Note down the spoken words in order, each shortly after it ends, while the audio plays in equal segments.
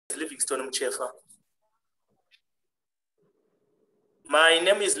Livingstone Muchefa. My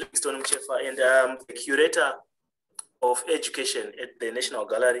name is Livingstone Muchefa, and I'm the curator of education at the National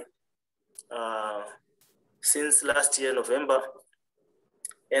Gallery since last year, November.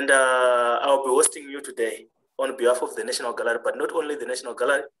 And I'll be hosting you today on behalf of the National Gallery, but not only the National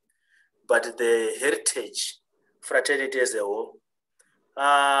Gallery, but the heritage fraternity as a whole.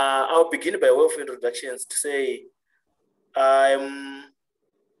 I'll begin by way of introductions to say I'm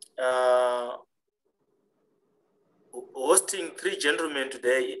hosting three gentlemen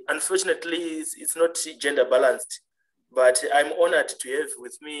today. Unfortunately, it's not gender balanced, but I'm honored to have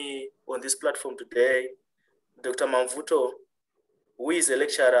with me on this platform today Dr. Mamvuto, who is a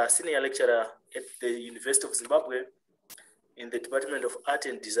lecturer, senior lecturer at the University of Zimbabwe in the Department of Art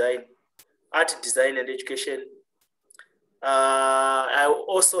Design and Education. I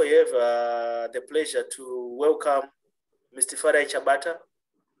also have the pleasure to welcome Mr. Plaatje,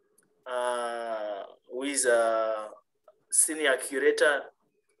 who is a senior curator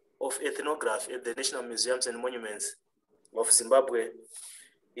of ethnography at the National Museums and Monuments of Zimbabwe.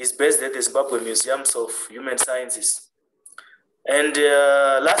 He's based at the Zimbabwe Museums of Human Sciences. And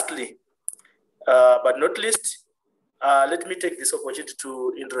lastly, but not least, let me take this opportunity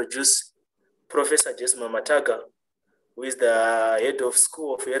to introduce Professor Jesmael Mataga, who is the head of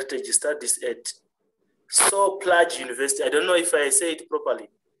School of Heritage Studies at Plaatje University. I don't know if I say it properly.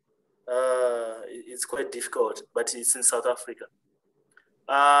 It's quite difficult, but it's in South Africa.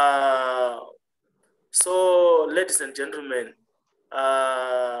 So, ladies and gentlemen,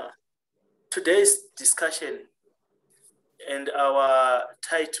 today's discussion and our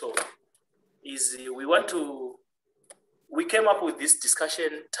title is we came up with this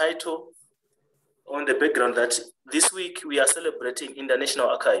discussion title on the background that this week we are celebrating International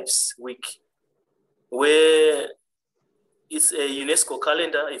Archives Week, where it's a UNESCO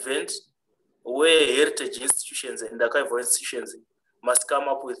calendar event where heritage institutions and archival institutions must come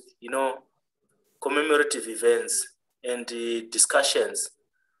up with, commemorative events and discussions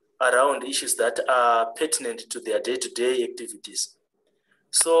around issues that are pertinent to their day-to-day activities.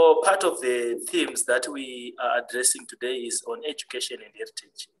 So part of the themes that we are addressing today is on education and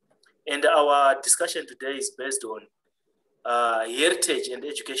heritage. And our discussion today is based on heritage and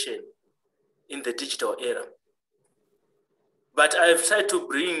education in the digital era. But I've tried to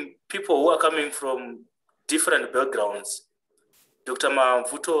bring people who are coming from different backgrounds. Dr.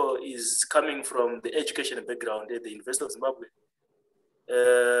 Mamvuto is coming from the education background at the University of Zimbabwe.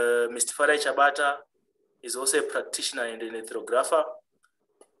 Mr. Plaatje is also a practitioner and an ethnographer.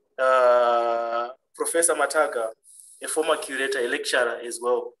 Professor Mataga, a former curator, a lecturer as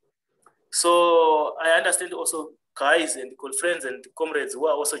well. So I understand also guys and friends and comrades who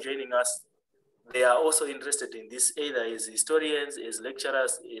are also joining us, they are also interested in this, either as historians, as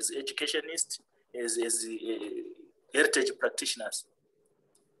lecturers, as educationists, as heritage practitioners.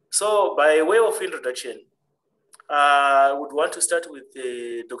 So by way of introduction, I would want to start with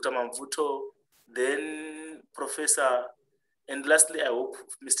Dr. Mamvuto, then Professor, and lastly, I hope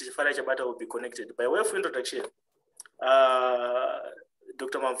Mr. Plaatje will be connected. By way of introduction,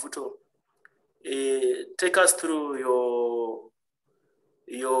 Dr. Mamvuto, take us through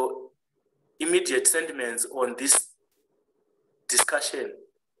your immediate sentiments on this discussion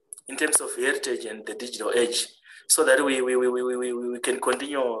in terms of heritage and the digital age, so that we can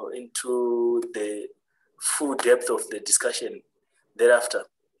continue into the full depth of the discussion thereafter.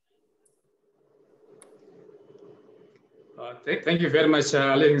 Thank you very much,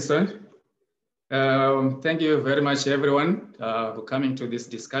 Livingstone. Thank you very much, everyone, for coming to this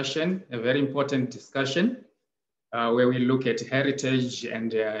discussion, a very important discussion where we look at heritage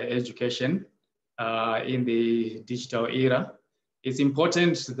and education in the digital era. It's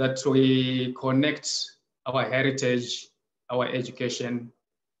important that we connect our heritage, our education,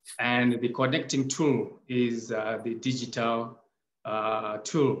 and the connecting tool is the digital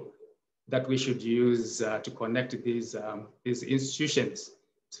tool that we should use to connect these institutions.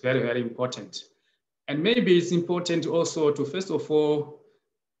 It's very, very important. And maybe it's important also to, first of all,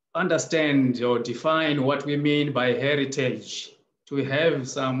 understand or define what we mean by heritage, to have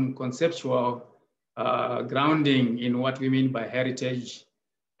some conceptual grounding in what we mean by heritage.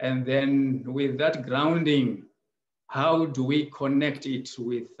 And then with that grounding, how do we connect it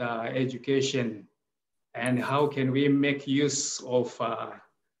with education? And how can we make use of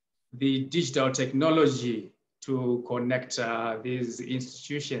the digital technology to connect these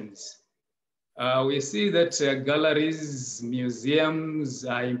institutions? We see that galleries, museums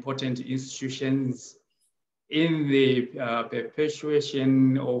are important institutions in the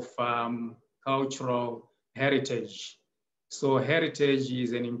perpetuation of cultural heritage. So heritage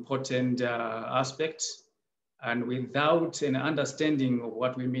is an important aspect, and without an understanding of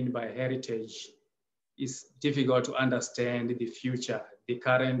what we mean by heritage, it's difficult to understand the future, the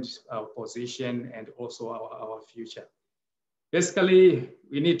current position, and also our future. Basically,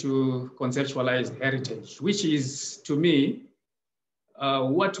 we need to conceptualize heritage, which is, to me,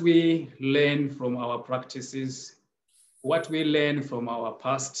 what we learn from our practices, what we learn from our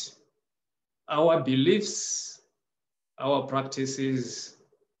past, our beliefs, our practices,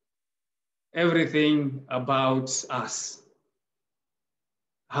 everything about us,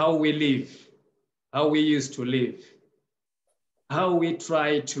 how we live, how we used to live, how we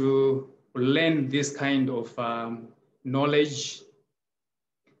try to learn this kind of knowledge,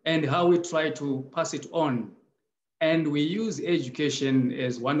 and how we try to pass it on. And we use education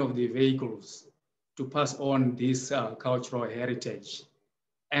as one of the vehicles to pass on this cultural heritage.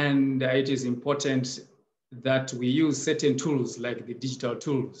 And it is important that we use certain tools like the digital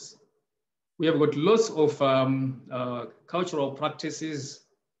tools. We have got lots of cultural practices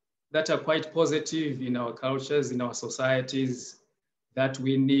that are quite positive in our cultures, in our societies, that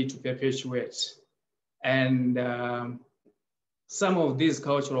we need to perpetuate. And some of these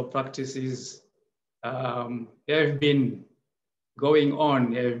cultural practices have been going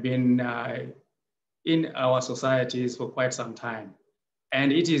on, have been in our societies for quite some time.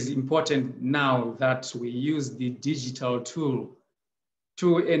 And it is important now that we use the digital tool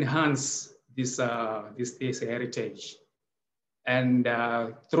to enhance this heritage. And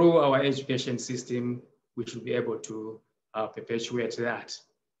through our education system, we should be able to perpetuate that.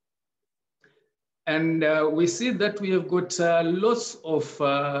 And we see that we have got lots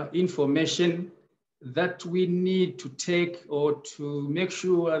of information that we need to take or to make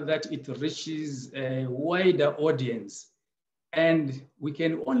sure that it reaches a wider audience. And we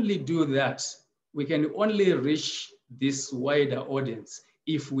can only do that. We can only reach this wider audience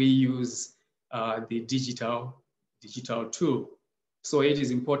if we use the digital tool. So it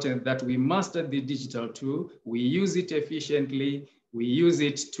is important that we master the digital tool, we use it efficiently, we use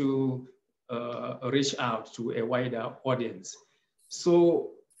it to reach out to a wider audience.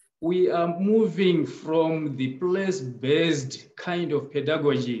 So we are moving from the place-based kind of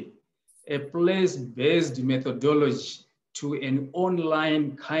pedagogy, a place-based methodology, to an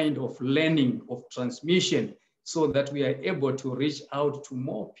online kind of learning, of transmission, so that we are able to reach out to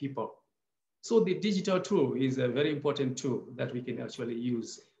more people. So the digital tool is a very important tool that we can actually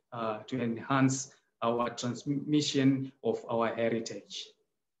use to enhance our transmission of our heritage.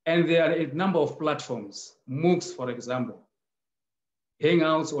 And there are a number of platforms, MOOCs, for example,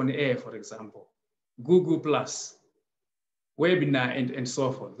 Hangouts on Air, for example, Google+, webinar, and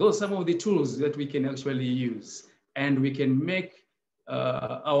so forth. Those are some of the tools that we can actually use, and we can make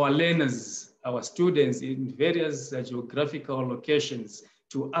our learners, our students in various geographical locations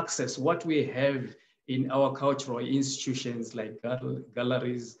to access what we have in our cultural institutions like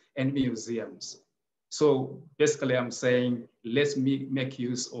galleries and museums. So basically I'm saying, let's make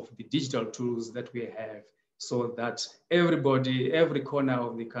use of the digital tools that we have so that everybody, every corner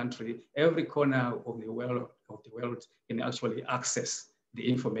of the country, every corner of the world can actually access the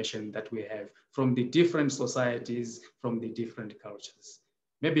information that we have from the different societies, from the different cultures.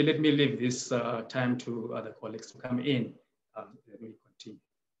 Maybe let me leave this time to other colleagues to come in. Let me continue.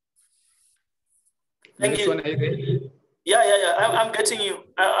 Thank you. Yeah. I'm getting you.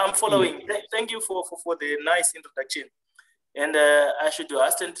 I'm following. Yeah. Thank you for the nice introduction. And I should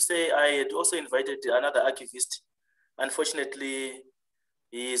hasten to say I had also invited another archivist. Unfortunately,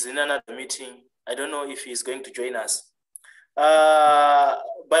 he is in another meeting. I don't know if he's going to join us.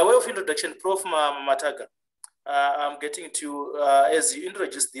 By way of introduction, Prof. Mataga, I'm getting to, as you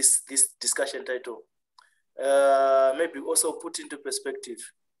introduce this discussion title, maybe also put into perspective,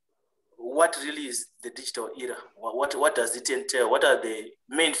 what really is the digital era? What does it entail? What are the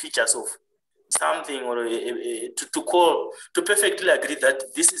main features of something, or to perfectly agree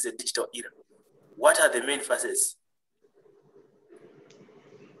that this is a digital era? What are the main facets?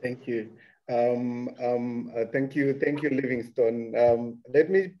 Thank you. Thank you, Livingstone. Let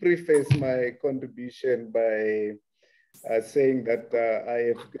me preface my contribution by saying that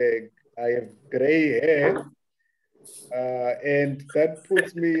I have gray hair, and that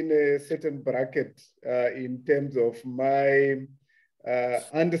puts me in a certain bracket in terms of my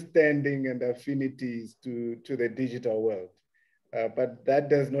understanding and affinities to the digital world. But that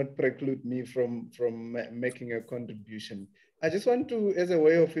does not preclude me from making a contribution. I just want to, as a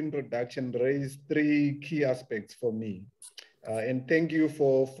way of introduction, raise three key aspects for me. And thank you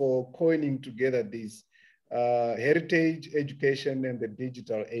for coining together these heritage, education, and the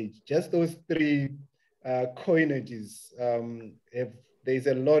digital age. Just those three coinages. There's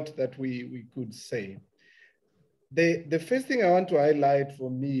a lot that we could say. The first thing I want to highlight for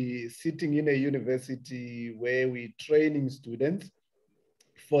me, sitting in a university where we're training students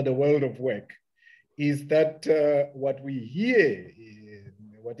for the world of work, is that what we hear,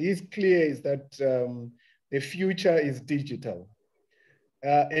 what is clear is that the future is digital.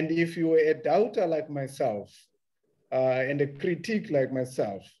 And if you were a doubter like myself and a critique like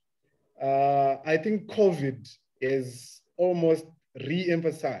myself, I think COVID has almost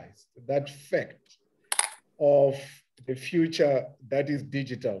re-emphasized that fact of the future that is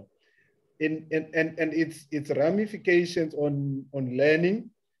digital, and its ramifications on learning,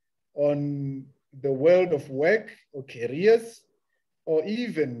 on the world of work or careers, or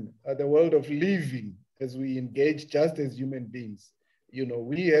even the world of living as we engage just as human beings. You know,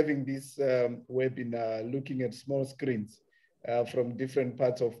 we having this webinar looking at small screens from different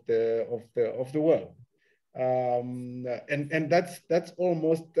parts of the world, and that's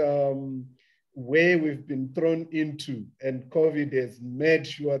almost where we've been thrown into, and COVID has made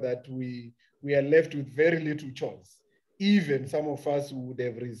sure that we are left with very little choice. Even some of us who would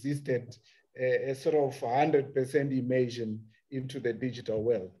have resisted a sort of 100% immersion into the digital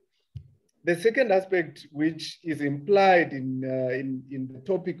world. The second aspect, which is implied in the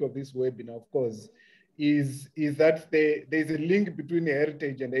topic of this webinar, of course, is that there's a link between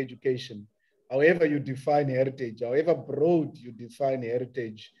heritage and education. However you define heritage, however broad you define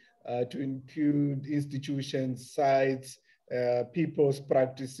heritage, to include institutions, sites, people's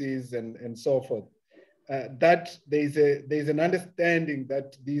practices, and so forth. That there's an understanding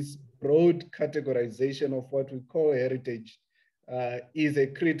that this broad categorization of what we call heritage is a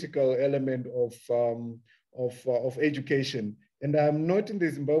critical element of education. And I'm not in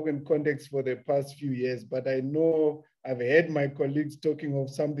the Zimbabwean context for the past few years, but I know I've heard my colleagues talking of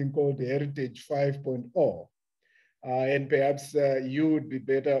something called Heritage 5.0. And perhaps you would be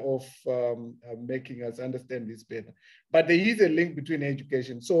better off making us understand this better. But there is a link between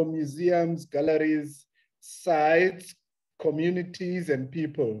education. So museums, galleries, sites, communities, and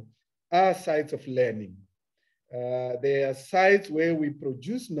people are sites of learning. They are sites where we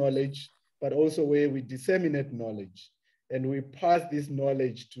produce knowledge, but also where we disseminate knowledge. And we pass this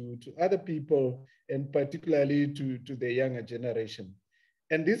knowledge to other people, and particularly to the younger generation.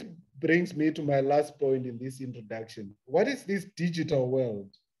 And this brings me to my last point in this introduction. What is this digital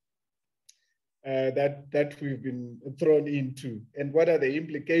world that we've been thrown into, and what are the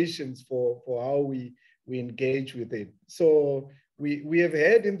implications for how we engage with it? So we have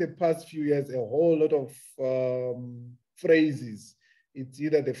had in the past few years a whole lot of phrases. It's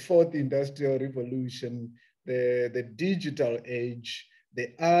either the fourth industrial revolution, the digital age, the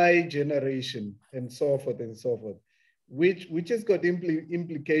I generation, and so forth and so forth, which has got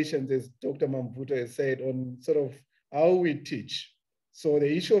implications, as Dr. Mamvuto has said, on sort of how we teach. So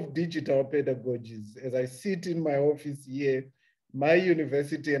the issue of digital pedagogies, as I sit in my office here, my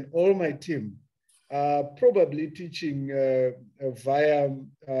university and all my team are probably teaching via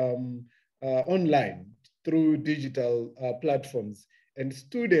online through digital platforms, and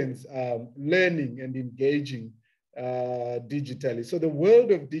students are learning and engaging digitally. So the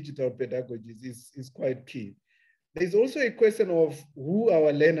world of digital pedagogies is quite key. There's also a question of who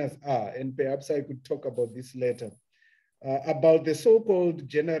our learners are, and perhaps I could talk about this later, about the so-called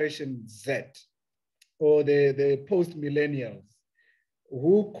Generation Z, or the post-millennials,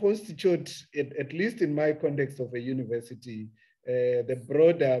 who constitute, at least in my context of a university, the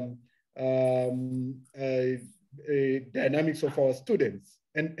broader dynamics of our students,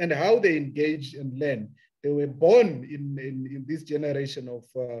 and how they engage and learn. They were born in this generation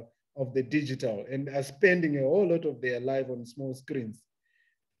of the digital and are spending a whole lot of their life on small screens.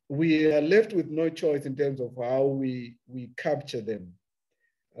 We are left with no choice in terms of how we capture them.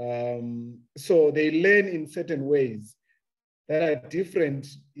 So they learn in certain ways that are different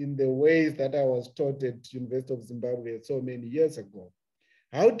in the ways that I was taught at University of Zimbabwe so many years ago.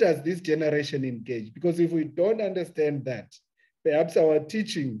 How does this generation engage? Because if we don't understand that, perhaps our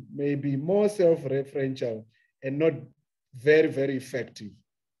teaching may be more self-referential and not very, very effective.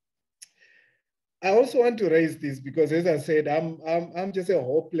 I also want to raise this because, as I said, I'm just a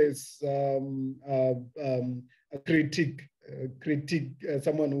hopeless critic,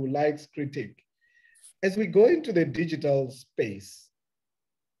 someone who likes critique. As we go into the digital space,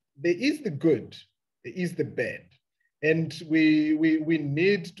 there is the good, there is the bad, and we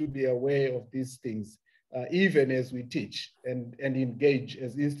need to be aware of these things, even as we teach and engage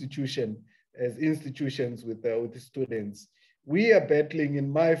as institutions with the students. We are battling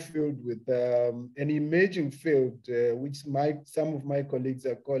in my field with an emerging field, which some of my colleagues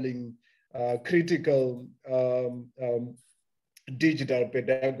are calling critical digital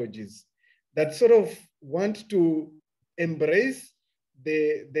pedagogies that sort of want to embrace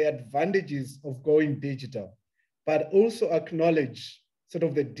the advantages of going digital, but also acknowledge sort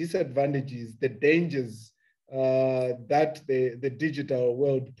of the disadvantages, the dangers that the digital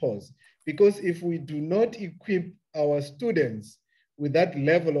world pose. Because if we do not equip our students with that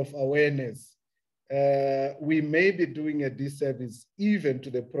level of awareness, we may be doing a disservice even to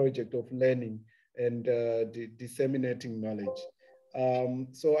the project of learning and disseminating knowledge.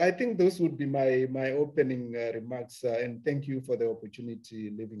 So I think those would be my opening remarks, and thank you for the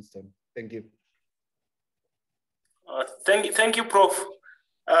opportunity, Livingstone. Thank you. Thank you, Prof.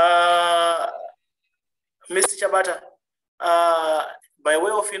 Mr. Chabata, by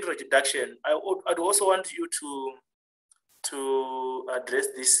way of introduction, I'd also want you to address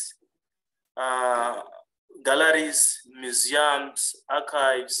this. Galleries, museums,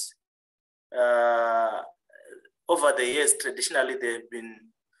 archives, over the years, traditionally, they've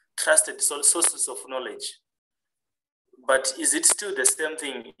been trusted sources of knowledge. But is it still the same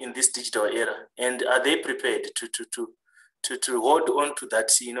thing in this digital era? And are they prepared to hold on to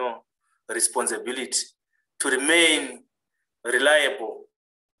that, responsibility to remain reliable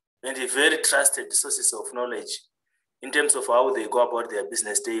and very trusted sources of knowledge in terms of how they go about their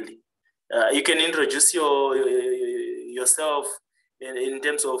business daily? You can introduce yourself in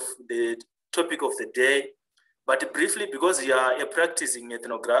terms of the topic of the day, but briefly, because you are a practicing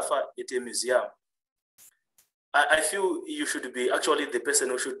ethnographer at a museum, I feel you should be actually the person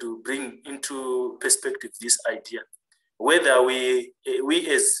who should bring into perspective this idea. Whether we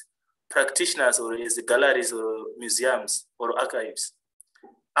as practitioners or as galleries or museums or archives,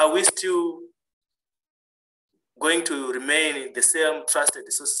 are we still going to remain the same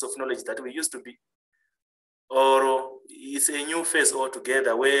trusted sources of knowledge that we used to be? Or it's a new phase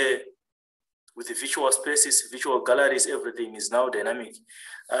altogether where with the virtual spaces, virtual galleries, everything is now dynamic?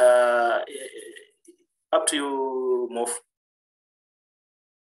 Up to you, Mof.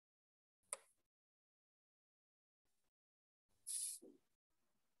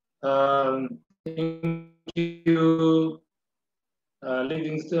 Thank you,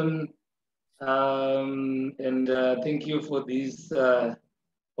 Livingstone, and thank you for this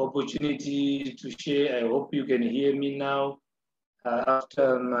opportunity to share. I hope you can hear me now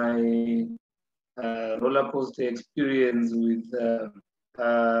after my roller coaster experience with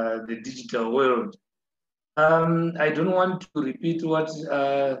the digital world. I don't want to repeat what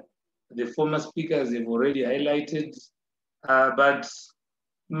the former speakers have already highlighted, but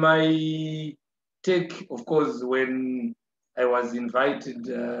my take, of course, when I was invited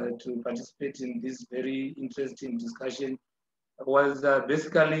to participate in this very interesting discussion was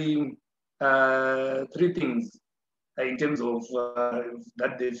basically three things in terms of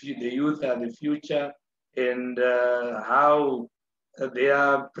that the youth are the future, and how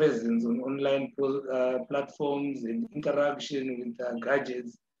their presence on online platforms and interaction with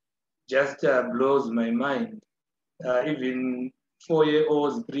gadgets just blows my mind. Even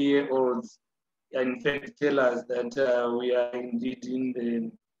 4-year-olds, 3-year-olds, in fact, tell us that we are indeed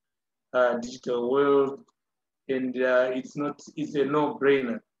in the digital world, and it's a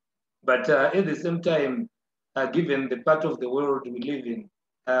no-brainer. But at the same time, given the part of the world we live in,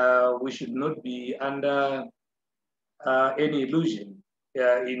 we should not be under any illusion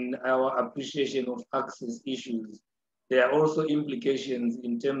in our appreciation of access issues. There are also implications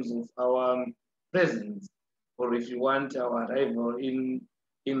in terms of our presence, or if you want, our arrival in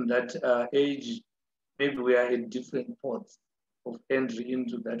that age. Maybe we are at different ports of entry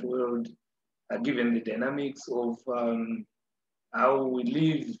into that world, given the dynamics of how we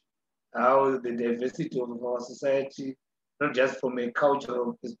live, how the diversity of our society, not just from a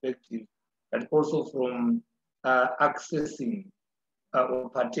cultural perspective, but also from accessing or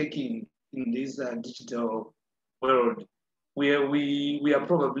partaking in this digital world, where we are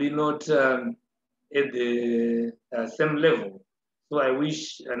probably not at the same level. So I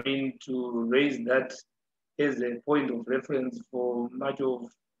wish, to raise that as a point of reference for much of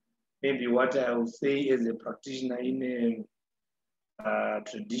maybe what I would say as a practitioner in a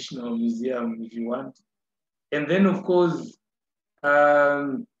traditional museum, if you want. And then, of course, there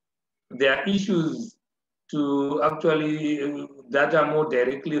are issues to actually that are more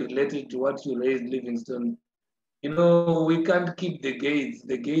directly related to what you raised, Livingstone. We can't keep the gates.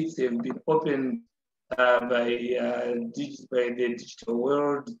 The gates have been opened by the digital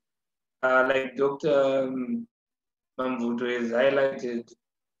world. Like Dr. Mamvuto has highlighted,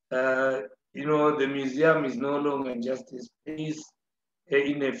 the museum is no longer just a space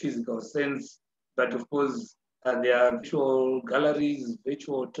in a physical sense, but of course, there are virtual galleries,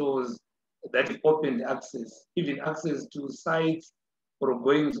 virtual tours that opened access, even access to sites or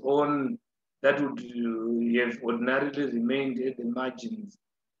goings on that would have ordinarily remained at the margins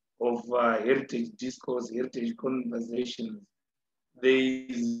of heritage discourse, heritage conversations. There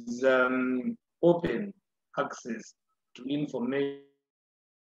is open access to information,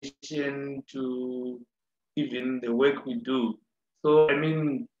 to even the work we do. So, I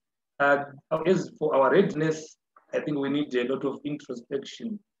mean, as for our readiness, I think we need a lot of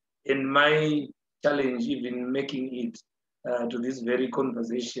introspection. And my challenge, even making it to this very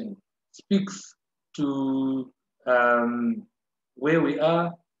conversation, speaks to where we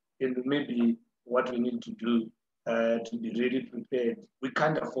are and maybe what we need to do to be really prepared. We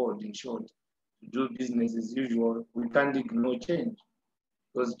can't afford, in short, to do business as usual. We can't ignore change,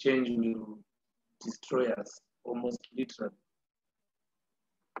 because change will destroy us, almost literally.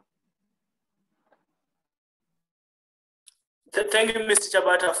 Thank you, Mr.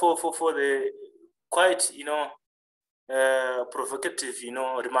 Chabata, for the quite, provocative,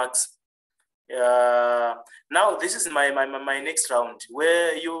 remarks. Now, this is my next round,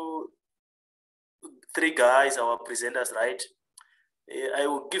 where you three guys, our presenters, right? I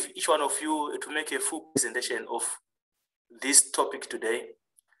will give each one of you to make a full presentation of this topic today,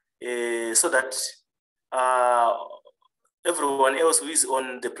 so that everyone else who is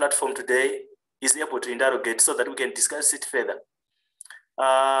on the platform today is able to interrogate, so that we can discuss it further.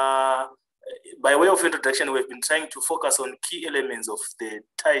 By way of introduction, we've been trying to focus on key elements of the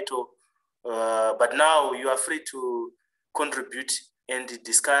title, but now you are free to contribute and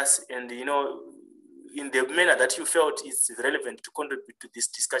discuss, and in the manner that you felt is relevant to contribute to this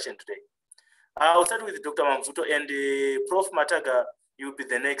discussion today. I'll start with Dr. Mamvuto, and Prof. Mataga, you'll be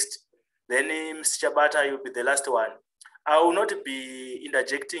the next. Then Mr. Chabata, you'll be the last one. I will not be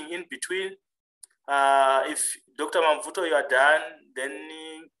interjecting in between. If Dr. Mamvuto, you are done, then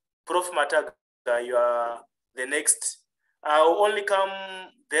Prof. Mataga, you are the next. I will only come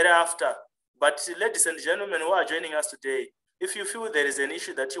thereafter. But ladies and gentlemen who are joining us today, if you feel there is an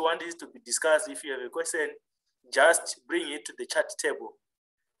issue that you want this to be discussed, if you have a question, just bring it to the chat table.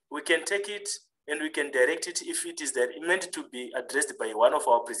 We can take it and we can direct it if it is meant to be addressed by one of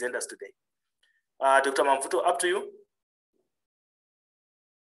our presenters today. Dr. Mamvuto, up to you.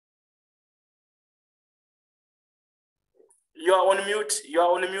 You are on mute. You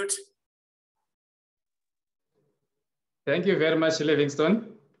are on mute. Thank you very much,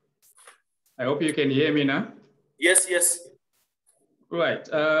 Livingstone. I hope you can hear me now. Yes, yes. Right.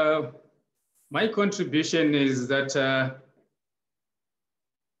 My contribution is that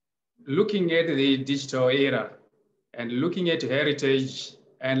looking at the digital era and looking at heritage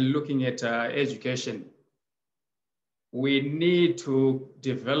and looking at education, we need to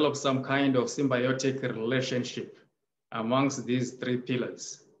develop some kind of symbiotic relationship amongst these three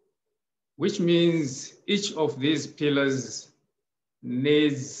pillars, which means each of these pillars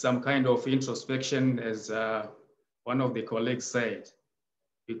needs some kind of introspection, as one of the colleagues said.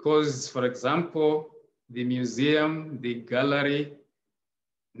 Because, for example, the museum, the gallery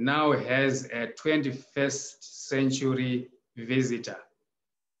now has a 21st century visitor,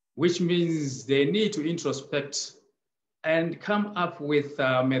 which means they need to introspect and come up with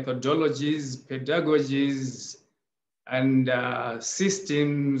methodologies, pedagogies, and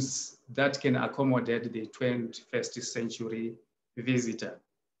systems that can accommodate the 21st century visitor.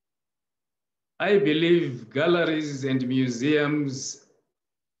 I believe galleries and museums,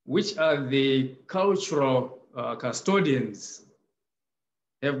 which are the cultural custodians,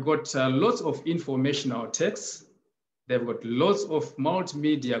 have got lots of informational texts. They've got lots of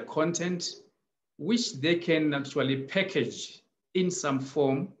multimedia content, which they can actually package in some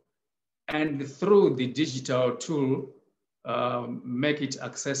form, and through the digital tool, make it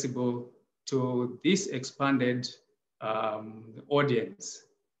accessible to this expanded audience.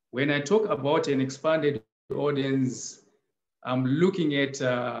 When I talk about an expanded audience, I'm looking at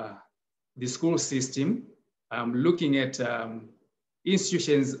the school system. I'm looking at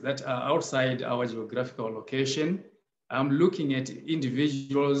institutions that are outside our geographical location. I'm looking at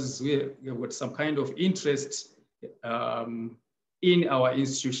individuals with some kind of interest in our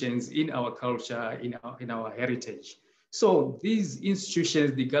institutions, in our culture, in our heritage. So these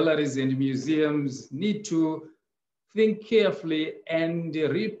institutions, the galleries and museums, need to think carefully and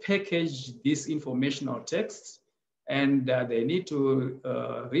repackage this informational text, and they need to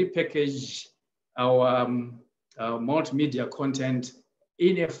repackage our multimedia content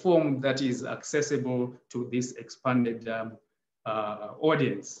in a form that is accessible to this expanded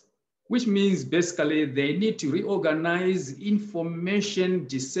audience, which means basically they need to reorganize information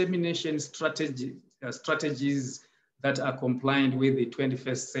dissemination strategies that are compliant with the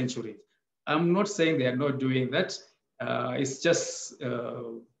 21st century. I'm not saying they are not doing that. It's just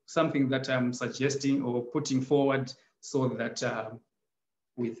something that I'm suggesting or putting forward so that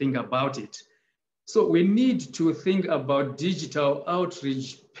we think about it. So we need to think about digital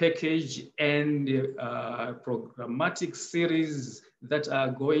outreach package and programmatic series that are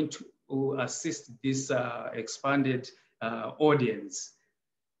going to assist this expanded audience.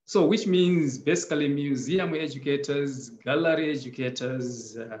 So which means basically museum educators, gallery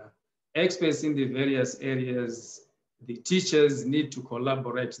educators, experts in the various areas, the teachers need to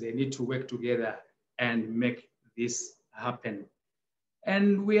collaborate, they need to work together and make this happen.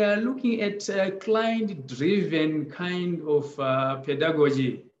 And we are looking at a client-driven kind of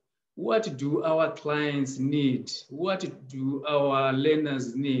pedagogy. What do our clients need? What do our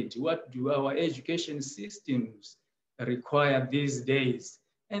learners need? What do our education systems require these days?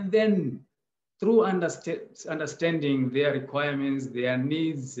 And then through understanding their requirements, their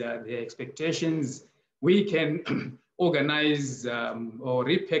needs, their expectations, we can organize or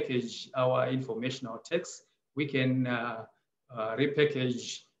repackage our informational texts. We can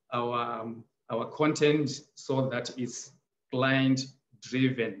repackage our content so that it's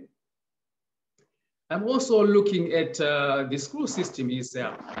client-driven. I'm also looking at the school system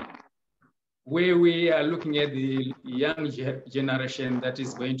itself, where we are looking at the young generation that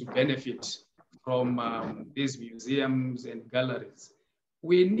is going to benefit from these museums and galleries.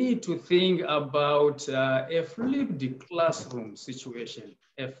 We need to think about a flipped classroom situation,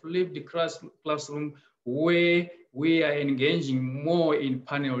 a flipped classroom where we are engaging more in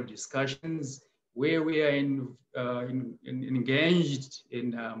panel discussions, where we are engaged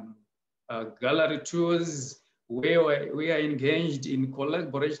in gallery tours, where we are engaged in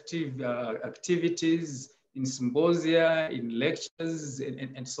collaborative activities, in symposia, in lectures,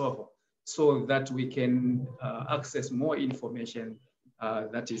 and so forth, so that we can access more information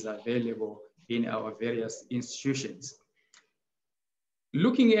that is available in our various institutions.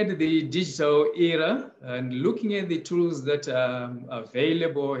 Looking at the digital era and looking at the tools that are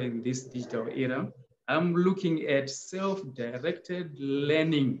available in this digital era, I'm looking at self-directed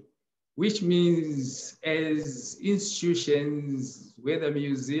learning, which means as institutions, whether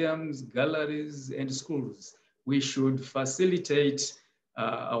museums, galleries, and schools, we should facilitate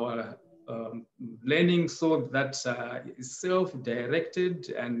our learning so that it's self-directed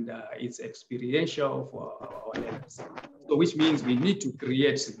and it's experiential for our learners. So which means we need to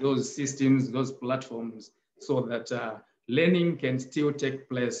create those systems, those platforms, so that learning can still take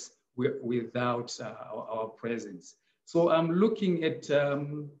place without our presence. So I'm looking at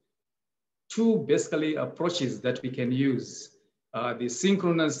two basically approaches that we can use. The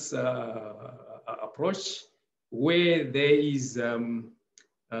synchronous approach, where there is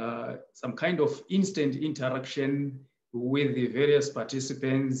some kind of instant interaction with the various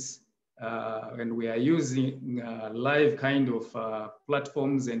participants, and we are using live kind of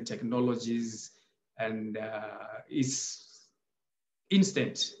platforms and technologies, and it's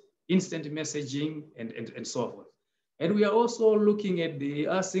instant messaging and so forth. And we are also looking at the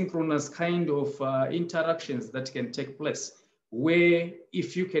asynchronous kind of interactions that can take place, where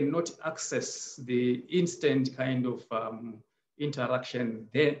if you cannot access the instant kind of interaction,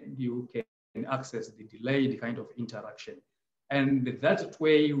 then you can access the delayed kind of interaction. And that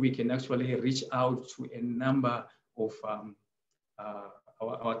way we can actually reach out to a number of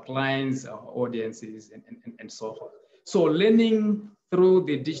our clients, our audiences, and so forth. So learning through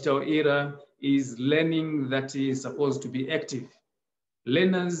the digital era is learning that is supposed to be active.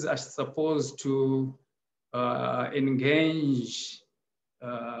 Learners are supposed to engage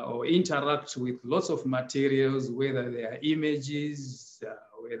or interact with lots of materials, whether they are images,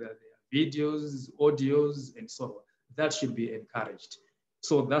 whether they are videos, audios, and so on. That should be encouraged.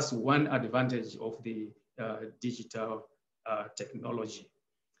 So that's one advantage of the digital technology.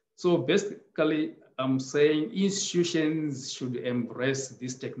 So basically, I'm saying institutions should embrace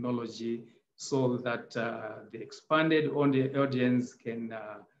this technology so that the expanded audience can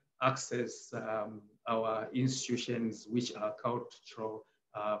access our institutions, which are cultural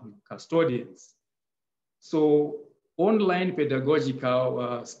custodians. So online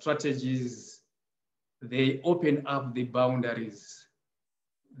pedagogical strategies, they open up the boundaries.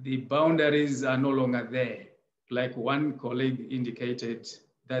 The boundaries are no longer there. Like one colleague indicated,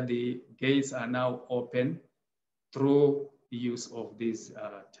 that the gates are now open through the use of these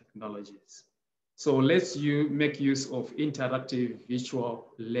technologies. So let's make use of interactive virtual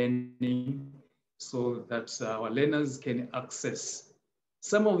learning so that our learners can access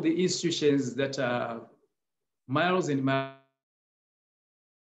some of the institutions that are miles and miles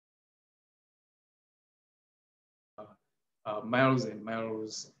and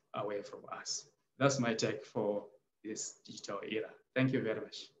miles away from us. That's my take for this digital era. Thank you very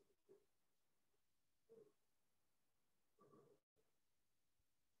much.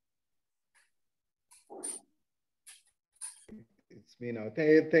 It's me now.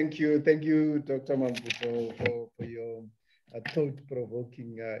 Thank you, Dr. Mamvuto, for your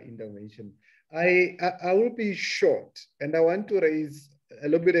thought-provoking intervention. I will be short, and I want to raise a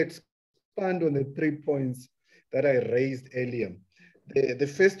little bit, expand on the 3 points that I raised earlier. The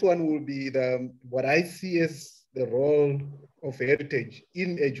first one will be what I see as the role of heritage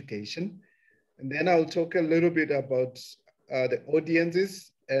in education. And then I'll talk a little bit about the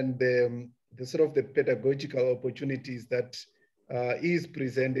audiences and the sort of the pedagogical opportunities that is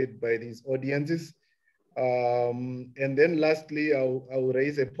presented by these audiences. And then lastly, I'll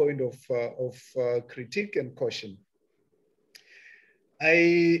raise a point of critique and caution.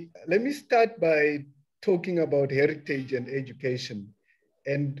 Let me start by talking about heritage and education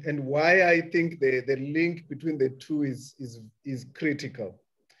and why I think the link between the two is critical.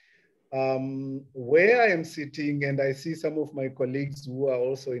 Where I am sitting, and I see some of my colleagues who are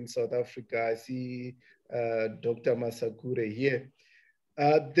also in South Africa, I see Dr. Masakure here.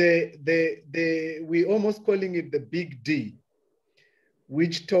 We're almost calling it the big D,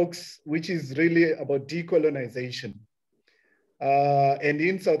 which is really about decolonization. And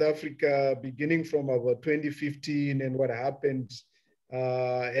in South Africa, beginning from about 2015 and what happened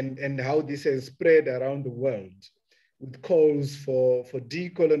and how this has spread around the world with calls for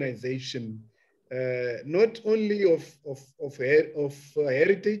decolonization, not only of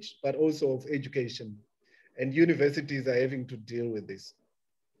heritage, but also of education. And universities are having to deal with this.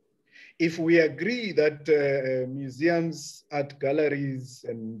 If we agree that museums, art galleries,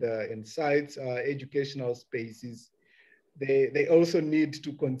 and sites are educational spaces, they also need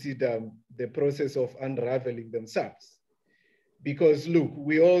to consider the process of unraveling themselves. Because look,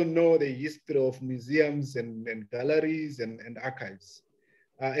 we all know the history of museums and galleries and archives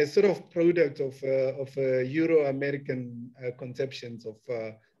as sort of product of Euro-American conceptions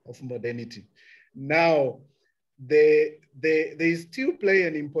of modernity. Now, they still play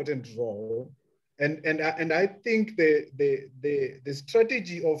an important role. And I think the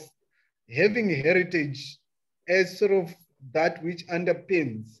strategy of having heritage as sort of that which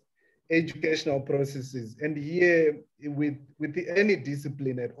underpins educational processes, and here with any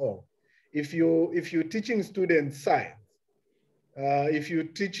discipline at all. If you're teaching students science, if you're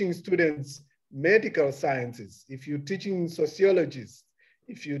teaching students medical sciences, if you're teaching sociologists,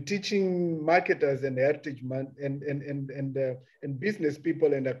 if you're teaching marketers and heritage and business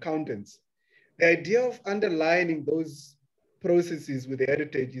people and accountants, the idea of underlining those processes with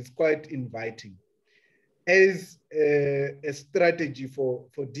heritage is quite inviting as a strategy for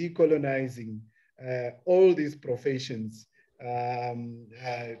decolonizing all these professions,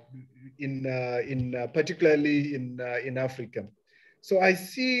 particularly in Africa. So I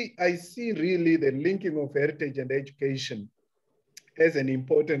see really the linking of heritage and education as an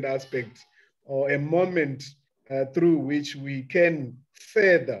important aspect or a moment through which we can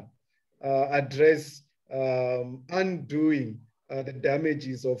further address undoing the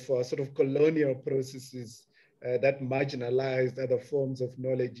damages of sort of colonial processes that marginalized other forms of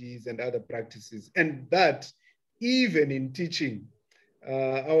knowledges and other practices. And that even in teaching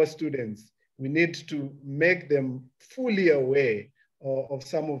our students, we need to make them fully aware of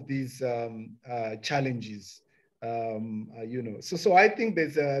some of these challenges. So I think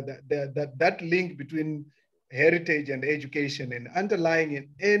there's that link between heritage and education, and underlying in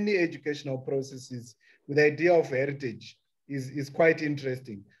any educational processes with the idea of heritage is quite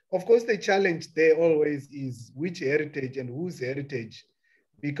interesting. Of course, the challenge there always is which heritage and whose heritage,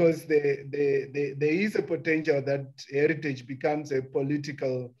 because there is a potential that heritage becomes a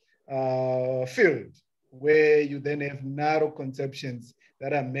political field where you then have narrow conceptions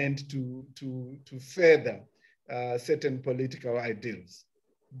that are meant to further certain political ideals.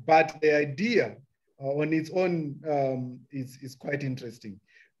 But the idea on its own is quite interesting.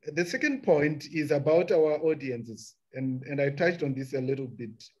 The second point is about our audiences. And I touched on this a little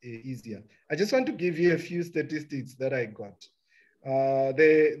bit easier. I just want to give you a few statistics that I got.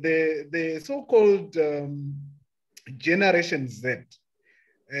 The so-called Generation Z,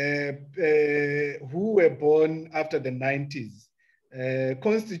 who were born after the 90s,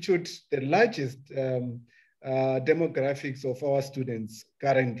 constitute the largest demographics of our students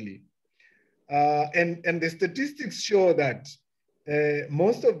currently. And the statistics show that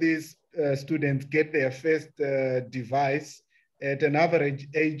most of these students get their first device at an average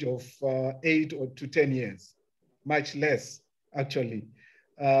age of 8 to 10 years, much less actually,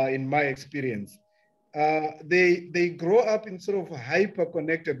 in my experience. they grow up in sort of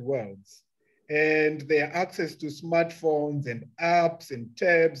hyper-connected worlds, and their access to smartphones and apps and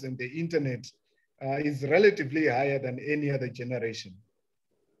tabs and the internet is relatively higher than any other generation.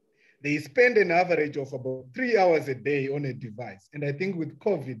 They spend an average of about 3 hours a day on a device. And I think with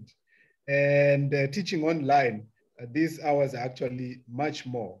COVID and teaching online, these hours are actually much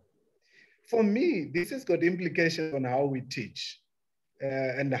more. For me, this has got implications on how we teach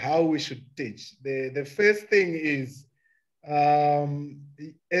and how we should teach. The first thing is,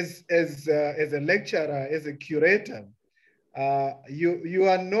 as a lecturer, as a curator, you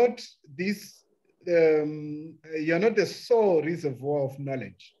are not this, you're not the sole reservoir of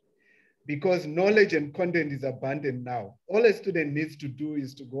knowledge, because knowledge and content is abundant now. All a student needs to do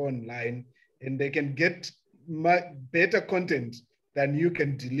is to go online, and they can get much better content than you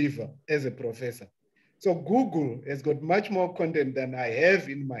can deliver as a professor. So Google has got much more content than I have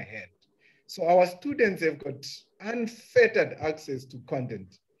in my head. So our students have got unfettered access to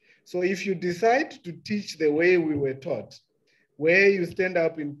content. So if you decide to teach the way we were taught, where you stand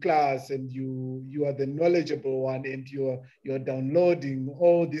up in class and you are the knowledgeable one, and you're downloading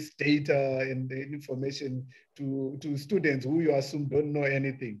all this data and the information to students who you assume don't know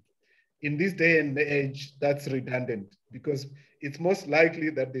anything. In this day and age, that's redundant, because it's most likely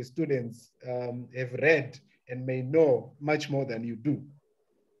that the students have read and may know much more than you do.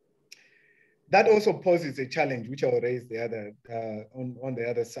 That also poses a challenge, which I'll raise the other on the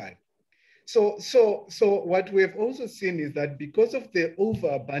other side. So what we have also seen is that because of the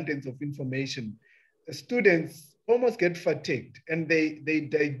overabundance of information, the students almost get fatigued, and they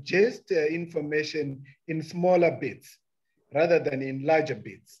digest information in smaller bits rather than in larger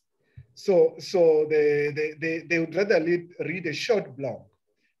bits. So they would rather read a short blog,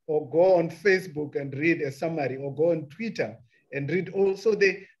 or go on Facebook and read a summary, or go on Twitter and read also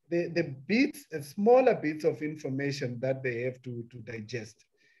the bits, smaller bits of information that they have to digest.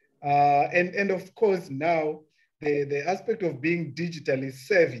 And of course, now the aspect of being digitally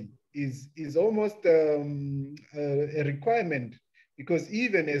savvy is almost a requirement, because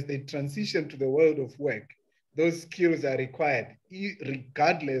even as they transition to the world of work, those skills are required,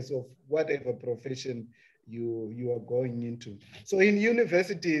 regardless of whatever profession you are going into. So in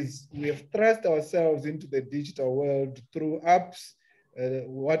universities, we have thrust ourselves into the digital world through apps,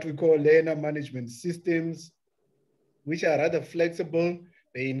 what we call learner management systems, which are rather flexible.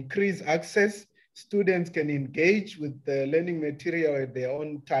 They increase access. Students can engage with the learning material at their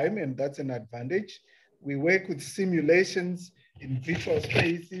own time, and that's an advantage. We work with simulations in virtual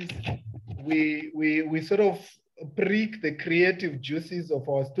spaces. We sort of prick the creative juices of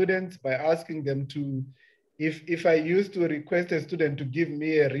our students by asking them to, if I used to request a student to give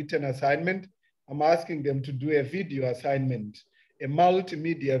me a written assignment, I'm asking them to do a video assignment, a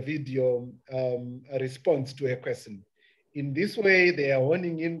multimedia video response to a question. In this way, they are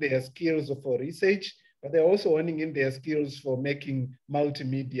honing in their skills for research, but they're also honing in their skills for making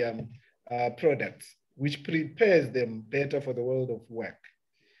multimedia products, which prepares them better for the world of work.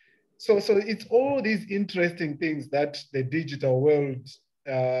 So it's all these interesting things that the digital world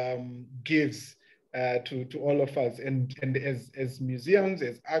gives to all of us. And as museums,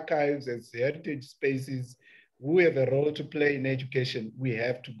 as archives, as heritage spaces, we have a role to play in education. We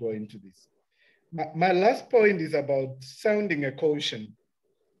have to go into this. My last point is about sounding a caution.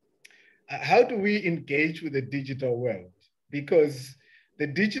 How do we engage with the digital world? Because the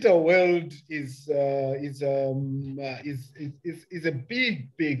digital world is a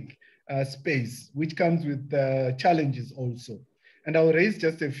big space, which comes with challenges also. And I'll raise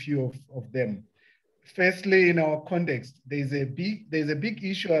just a few of them. Firstly, in our context, there's a big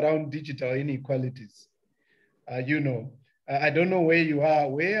issue around digital inequalities. I don't know where you are.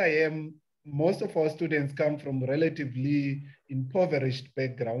 Where I am, most of our students come from relatively impoverished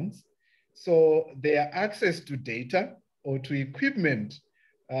backgrounds. So their access to data or to equipment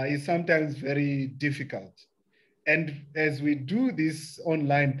is sometimes very difficult. And as we do this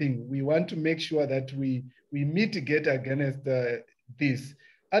online thing, we want to make sure that we mitigate against this.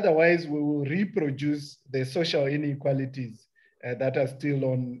 Otherwise, we will reproduce the social inequalities that are still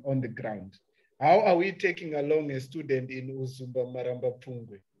on the ground. How are we taking along a student in Uzumba Maramba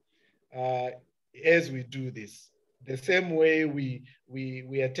Pungwe as we do this? The same way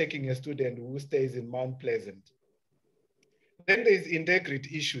we are taking a student who stays in Mount Pleasant. Then there's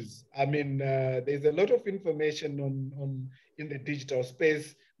integrity issues. I mean, there's a lot of information in the digital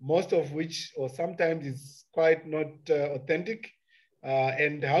space, most of which, or sometimes, is quite not authentic.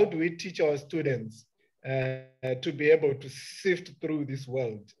 And how do we teach our students to be able to sift through this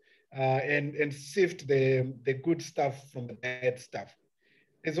world and sift the good stuff from the bad stuff?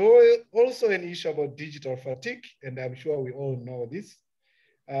 There's also an issue about digital fatigue, and I'm sure we all know this.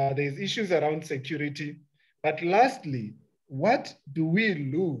 There's issues around security. But lastly, what do we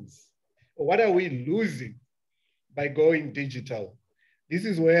lose? Or what are we losing by going digital? This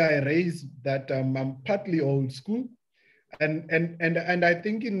is where I raise that I'm partly old school. And I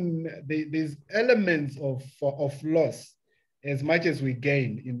think there's elements of loss as much as we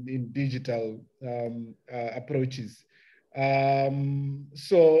gain in digital approaches.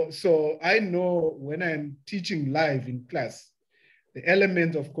 So I know when I'm teaching live in class, the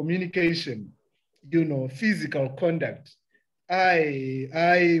element of communication, you know, physical contact, eye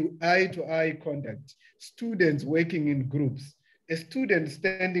to eye contact, students working in groups, a student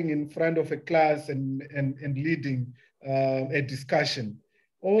standing in front of a class and leading a discussion.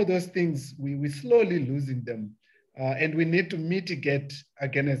 All those things, we're slowly losing them. And we need to mitigate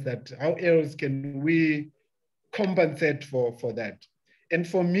against that. How else can we compensate for that? And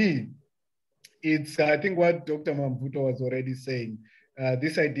for me, it's, I think what Dr. Mamvuto was already saying,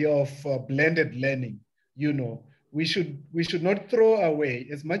 this idea of blended learning. You know, we should not throw away,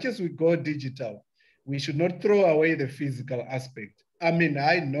 as much as we go digital, we should not throw away the physical aspect. I mean,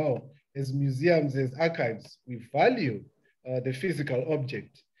 I know as museums, as archives, we value the physical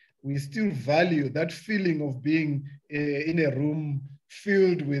object. We still value that feeling of being in a room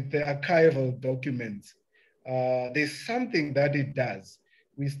filled with the archival documents. There's something that it does.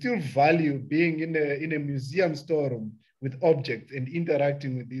 We still value being in a museum storeroom with objects and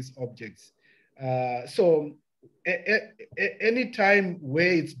interacting with these objects. So any time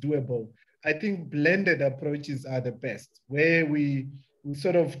where it's doable, I think blended approaches are the best, where we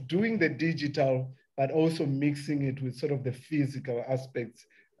sort of doing the digital, but also mixing it with sort of the physical aspects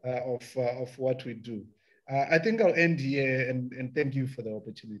of what we do. I think I'll end here and thank you for the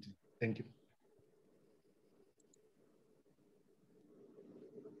opportunity. Thank you.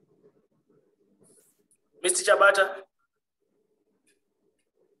 Mr. Chabata.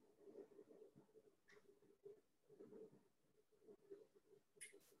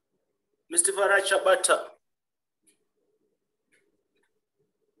 Mr. Faraj Chabata.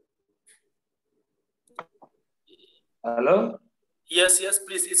 Hello? Yes,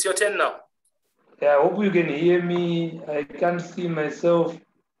 please. It's your turn now. Yeah, I hope you can hear me. I can't see myself.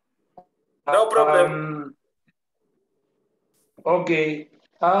 No problem. Okay.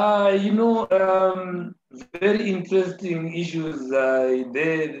 You know, very interesting issues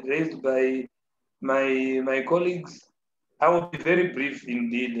there raised by my colleagues. I will be very brief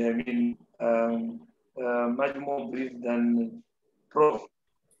indeed. I mean, much more brief than Prof.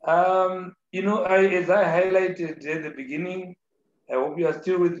 You know, as I highlighted at the beginning, I hope you are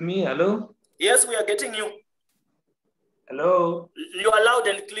still with me. Hello? Yes, we are getting you. Hello? You are loud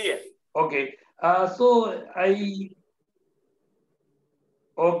and clear. Okay. So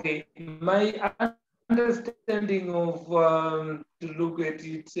my understanding of to look at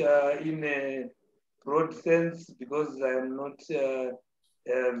it in a broad sense, because I'm not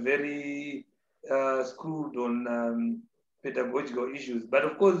very screwed on pedagogical issues, but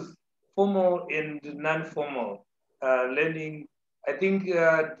of course, formal and non-formal learning. I think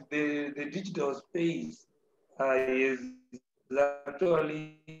the digital space is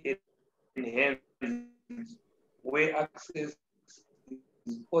actually enhanced where access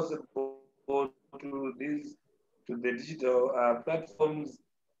is possible to the digital platforms,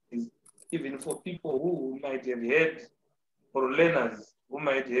 is even for people who might have had, or learners who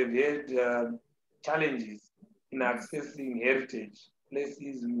might have had challenges in accessing heritage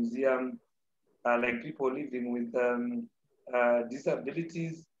places, museums, like people living with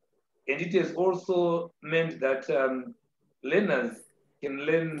disabilities. And it has also meant that learners can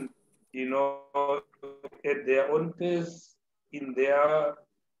learn, you know, at their own pace, in their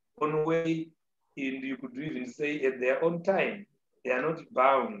own way, and you could even say at their own time. They are not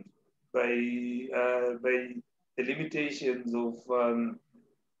bound by the limitations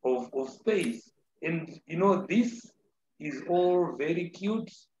of space. And you know, this is all very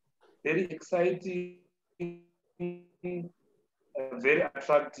cute, very exciting, very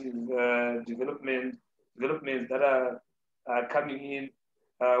attractive developments that are coming in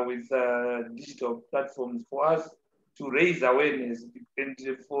with digital platforms for us to raise awareness and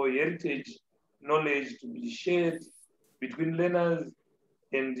for heritage knowledge to be shared between learners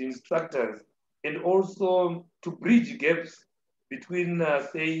and instructors, and also to bridge gaps between,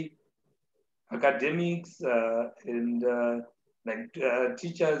 say, academics and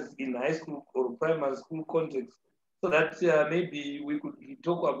teachers in high school or primary school context, so that maybe we could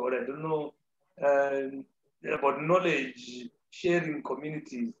talk about, I don't know, about knowledge sharing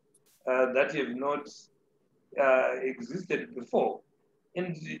communities that have not existed before.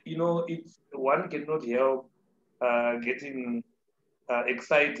 And you know, one cannot help getting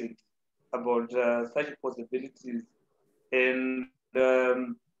excited about such possibilities, and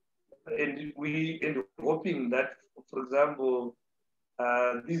hoping that, for example,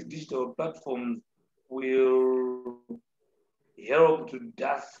 these digital platforms will help to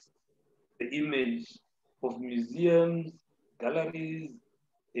dust the image of museums, galleries,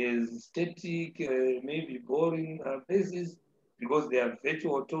 as static, maybe boring places, because they are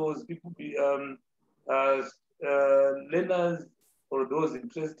virtual tours. People, learners or those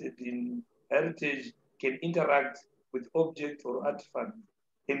interested in heritage can interact with objects or artifacts,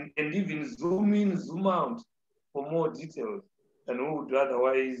 and even zoom in, zoom out for more details than we would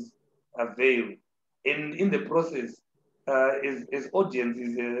otherwise avail. And in the process, as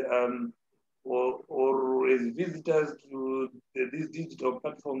audiences or as visitors to these digital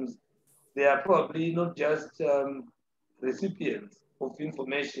platforms, they are probably not just recipients of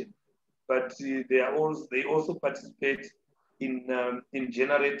information, but they also participate in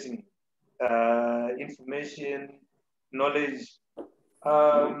generating information, knowledge,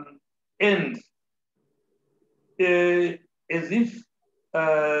 and as if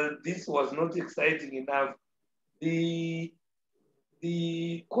this was not exciting enough, the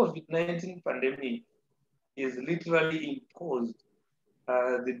COVID-19 pandemic is literally imposed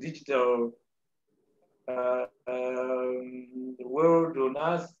the digital world on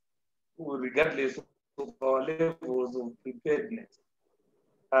us, regardless of our levels of preparedness,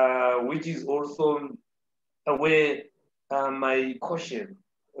 which is also where my caution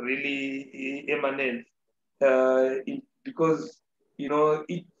really emanates, because you know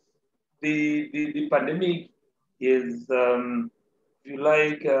the pandemic is, if you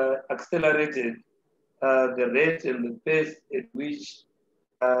like, accelerated the rate and the pace at which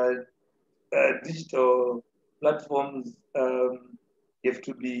digital platforms have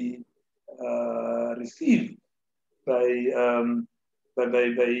to be received by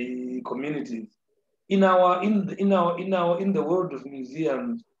communities. In the world of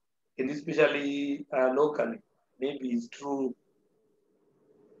museums, and especially locally, maybe it's true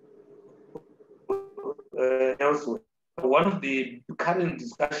elsewhere. One of the current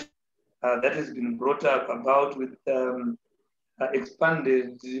discussions that has been brought up about with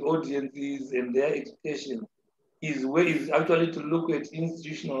expanded audiences and their expectations is actually to look at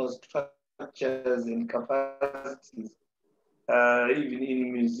institutional structures and capacities, even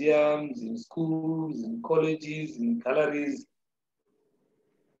in museums, in schools, in colleges, in galleries,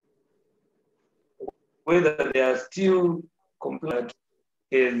 whether they are still compliant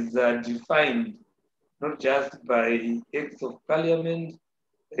is defined not just by acts of parliament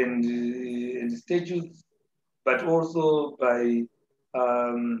and statutes, but also by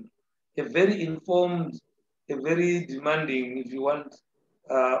a very informed, a very demanding, if you want,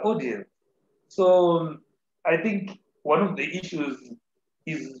 audience. So I think one of the issues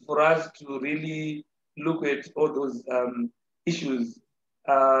is for us to really look at all those issues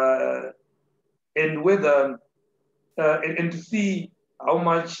and whether and to see how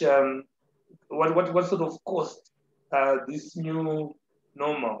much what sort of cost this new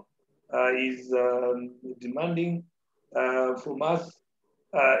normal is demanding from us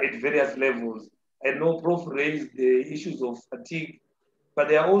at various levels. I know Prof raised the issues of fatigue, but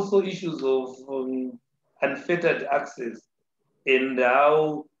there are also issues of unfettered access and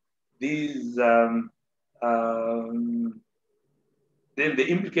how these then the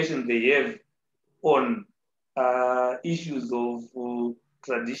implications they have on issues of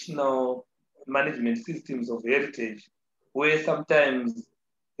traditional management systems of heritage, where sometimes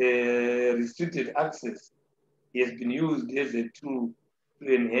restricted access has been used as a tool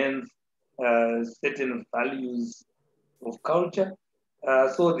to enhance certain values of culture.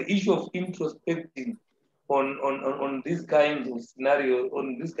 So the issue of introspecting on these kinds of scenarios,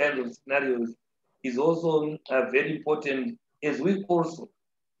 is also very important as we also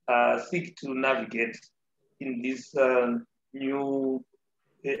seek to navigate in this new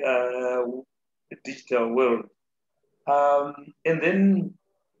digital world. And then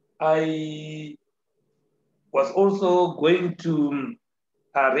I was also going to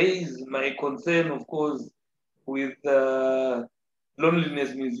raise my concern, of course, with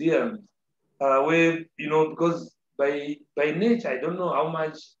loneliness museums, where, you know, because by nature, I don't know how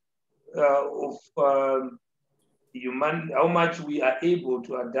much of how much we are able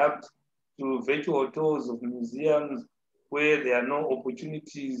to adapt to virtual tours of museums where there are no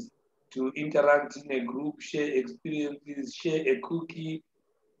opportunities to interact in a group, share experiences, share a cookie,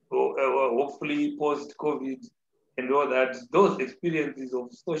 or hopefully post-COVID and all that. Those experiences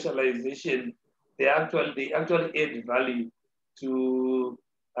of socialization, they actually add value to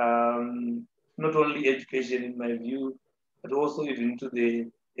not only education, in my view, but also even to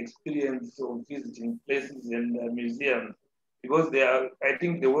the experience of visiting places and museums, because I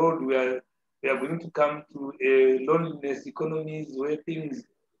think the world we are going to come to a loneliness economies where things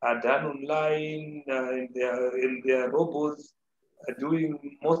are done online, and their robots are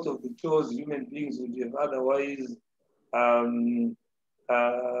doing most of the chores human beings would have otherwise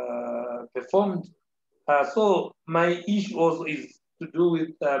performed. So my issue also is to do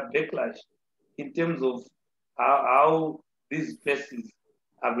with backlash in terms of how these places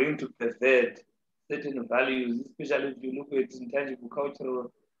are going to pervert certain values, especially if you look at intangible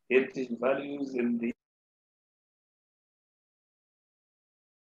cultural heritage values and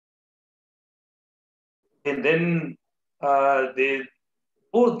then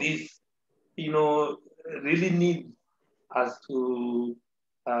all this, really need us to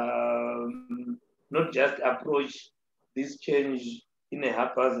not just approach this change in a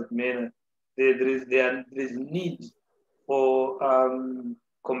haphazard manner. There is need for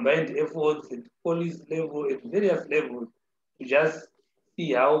combined efforts at police level, at various levels, to just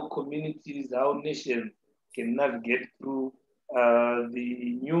see how communities, how nations can navigate through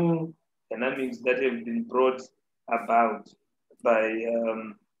the new dynamics that have been brought about by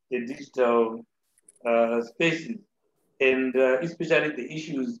the digital spaces, and especially the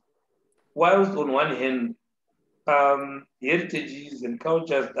issues. Whilst on one hand, heritages and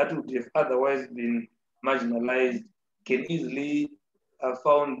cultures that would have otherwise been marginalized can easily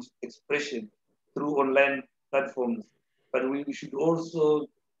found expression through online platforms. But we should also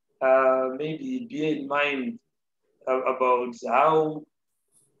maybe bear in mind about how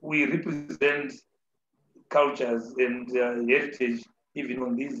we represent cultures and heritage even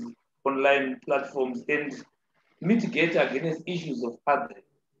on these online platforms, and mitigate against issues of others,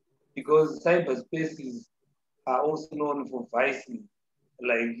 because cyberspaces are also known for vices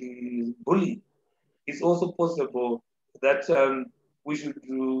like bullying. It's also possible that we should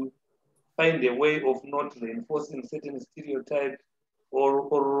find a way of not reinforcing certain stereotypes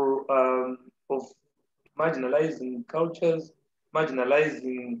or of marginalizing cultures,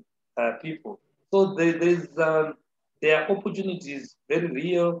 marginalizing people. So there are opportunities, very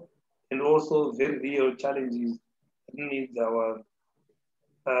real, and also very real challenges that needs our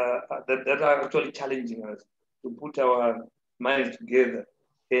that are actually challenging us to put our minds together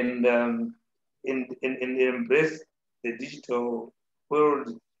and embrace the digital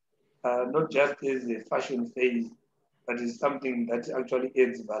world, not just as a fashion phase, but as something that actually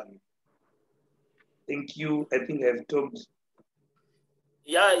adds value. Thank you. I think I've talked.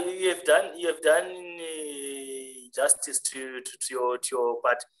 Yeah, you have done justice to your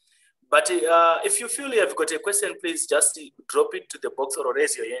part. But if you feel you have got a question, please just drop it to the box or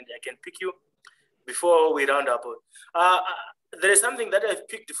raise your hand. I can pick you before we round up. There is something that I've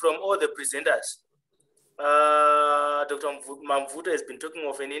picked from all the presenters. Dr. Mamvuto has been talking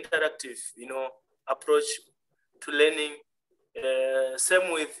of an interactive, approach to learning.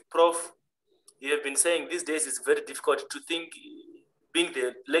 Same with Prof. You have been saying these days it's very difficult to think, being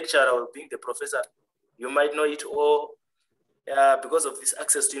the lecturer or being the professor, you might know it all because of this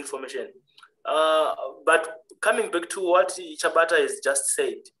access to information. But coming back to what Chabata has just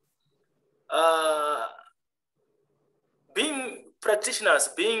said, being practitioners,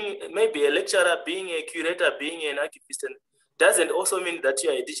 being maybe a lecturer, being a curator, being an archivist, doesn't also mean that you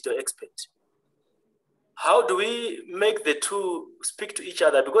are a digital expert. How do we make the two speak to each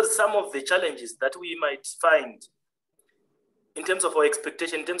other? Because some of the challenges that we might find in terms of our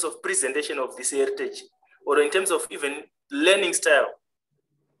expectation, in terms of presentation of this heritage, or in terms of even learning style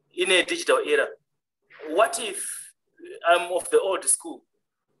in a digital era. What if I'm of the old school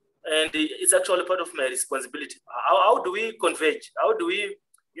and it's actually part of my responsibility? How do we converge? How do we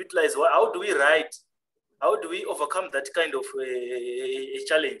utilize? How do we write? How do we overcome that kind of a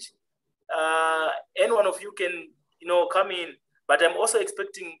challenge? Any one of you can, come in, but I'm also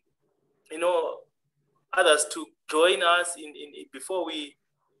expecting, others to join us in before we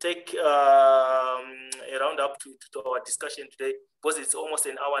take a round up to our discussion today, because it's almost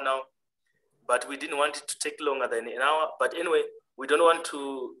an hour now, but we didn't want it to take longer than an hour. But anyway, we don't want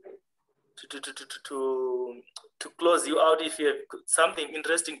to close you out if you have something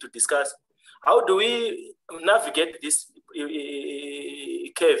interesting to discuss. How do we navigate this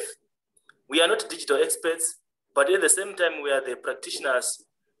curve? We are not digital experts, but at the same time, we are the practitioners.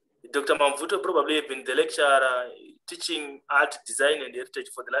 Dr. Mamvuto probably have been the lecturer teaching art, design, and heritage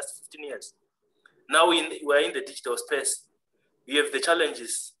for the last 15 years. Now we are in the digital space. We have the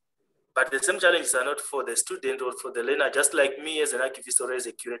challenges, but the same challenges are not for the student or for the learner, just like me as an archivist or as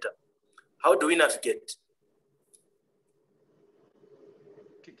a curator. How do we navigate?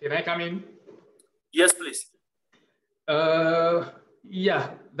 Can I come in? Yes, please.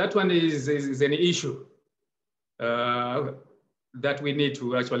 Yeah, that one is an issue that we need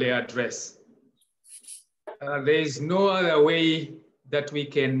to actually address. There is no other way that we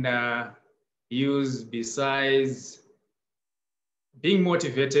can use besides being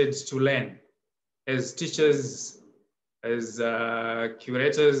motivated to learn as teachers, as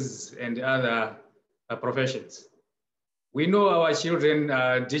curators, and other professions. We know our children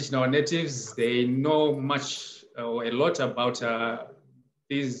are digital natives. They know much or a lot about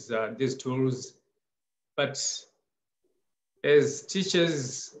these tools, but as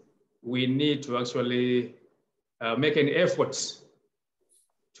teachers, we need to actually make an effort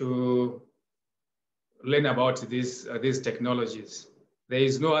to learn about these technologies. There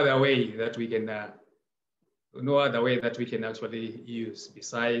is no other way that we can actually use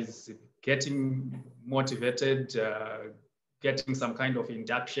besides getting motivated, getting some kind of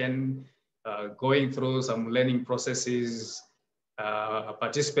induction, going through some learning processes,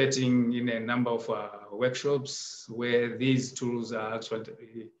 participating in a number of workshops where these tools are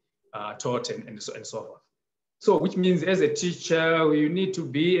actually taught and so forth. So which means as a teacher, you need to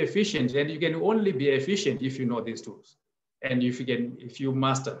be efficient, and you can only be efficient if you know these tools. And if you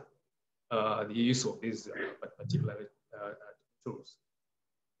master the use of these particular tools.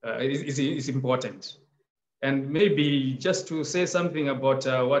 It's important. And maybe just to say something about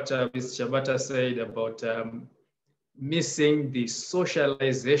what Ms. Chabata said about missing the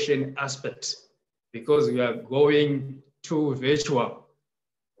socialization aspect because we are going to virtual.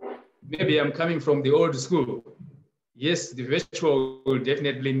 Maybe I'm coming from the old school. Yes, the virtual will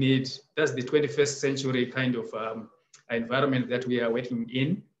definitely need, that's the 21st century kind of environment that we are working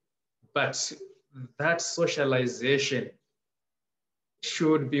in. But that socialization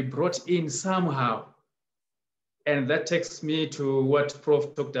should be brought in somehow. And that takes me to what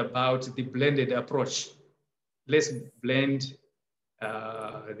Prof talked about, the blended approach. Let's blend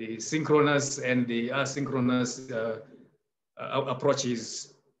the synchronous and the asynchronous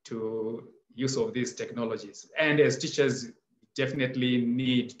approaches to use of these technologies. And as teachers, definitely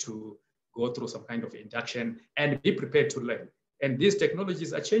need to go through some kind of induction and be prepared to learn. And these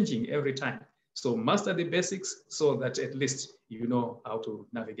technologies are changing every time. So master the basics so that at least you know how to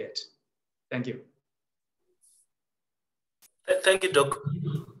navigate. Thank you. Thank you, Doc.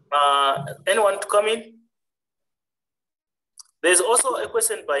 Anyone to come in? There's also a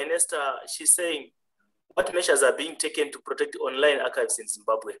question by Nesta. She's saying, what measures are being taken to protect online archives in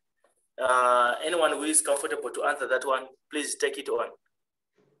Zimbabwe? Anyone who is comfortable to answer that one, please take it on.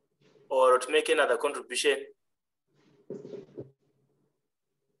 Or to make another contribution.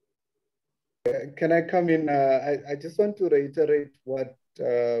 Can I come in? I just want to reiterate what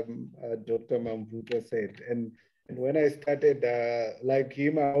Dr. Mamvuto said. And when I started, like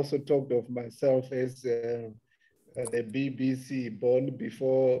him, I also talked of myself as the BBC, born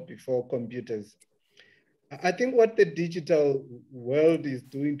before computers. I think what the digital world is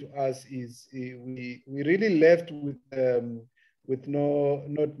doing to us is we really left with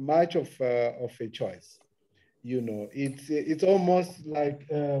not much of a choice. You know, it's almost like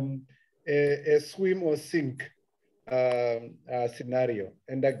a swim or sink scenario.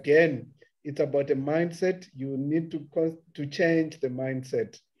 And again, it's about a mindset. You need to change the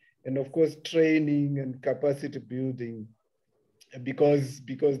mindset, and of course, training and capacity building, because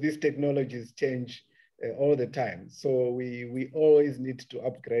these technologies change all the time. So we always need to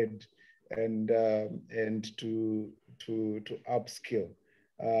upgrade and to upskill.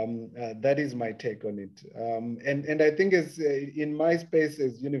 That is my take on it. And I think as in my space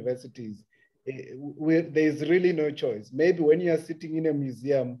as universities, there's really no choice. Maybe when you are sitting in a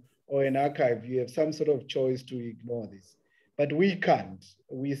museum or an archive, you have some sort of choice to ignore this. But we can't.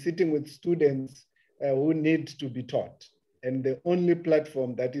 We're sitting with students who need to be taught. And the only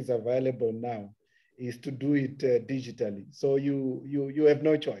platform that is available now is to do it digitally. So you have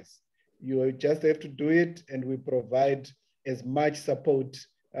no choice. You just have to do it, and we provide as much support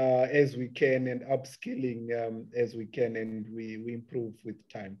as we can and upskilling as we can, and we improve with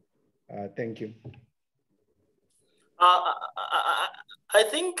time. Thank you. I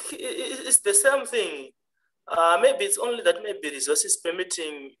think it's the same thing. Maybe it's only that maybe resources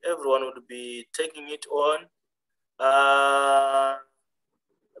permitting, everyone would be taking it on.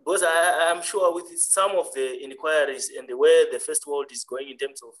 Because I'm sure with some of the inquiries and the way the first world is going in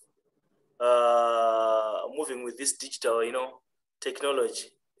terms of moving with this digital, technology,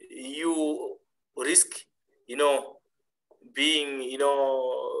 you risk, being,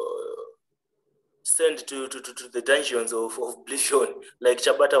 sent to the dungeons of oblivion, like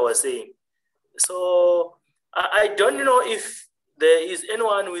Chabata was saying. So I don't know if there is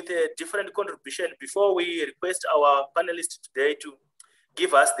anyone with a different contribution before we request our panelists today to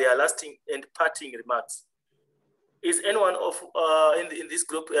give us their lasting and parting remarks? Is anyone of in this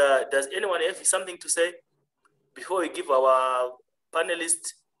group, does anyone have something to say before we give our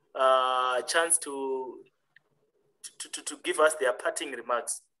panelists a chance to give us their parting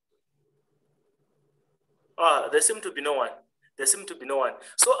remarks? There seem to be no one. There seem to be no one.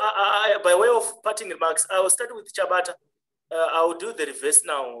 So by way of parting remarks, I will start with Chabata. I will do the reverse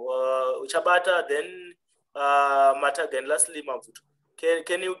now. Chabata, then Mataga, and lastly Mamvuto.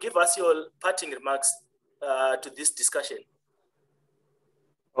 Can you give us your parting remarks to this discussion?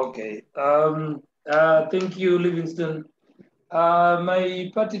 Okay. Thank you, Livingstone. My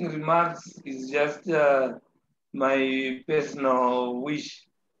parting remarks is just my personal wish.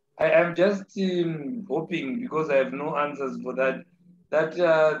 I am just hoping, because I have no answers for that, that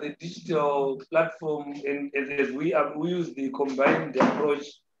the digital platform, and as we use the combined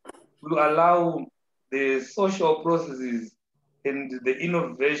approach, will allow the social processes and the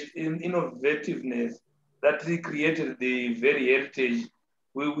innovativeness that created the very heritage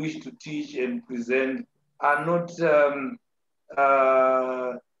we wish to teach and present are not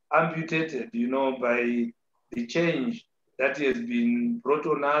amputated, by the change that has been brought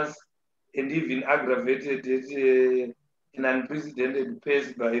on us and even aggravated at an unprecedented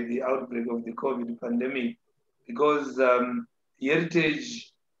pace by the outbreak of the COVID pandemic. Because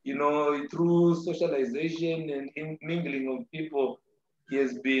heritage, through socialization and mingling of people, he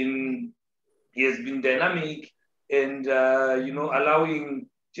has been dynamic and allowing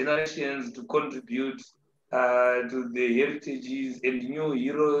generations to contribute to the heritages and new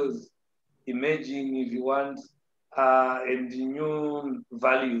heroes emerging, if you want, and new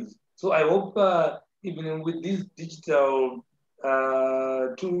values. So I hope even with these digital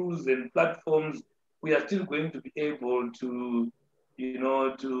tools and platforms, we are still going to be able to,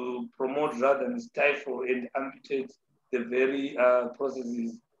 to promote rather than stifle and amputate the very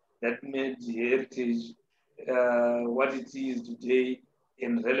processes that made heritage what it is today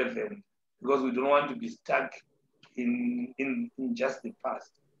and relevant, because we don't want to be stuck in just the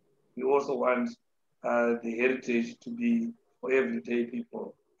past. We also want the heritage to be for everyday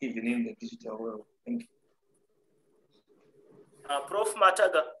people, even in the digital world. Thank you. Prof.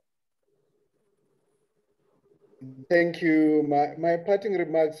 Mataga. Thank you. My parting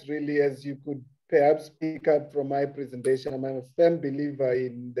remarks really, as you could perhaps pick up from my presentation, I'm a firm believer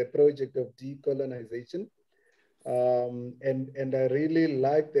in the project of decolonization. And I really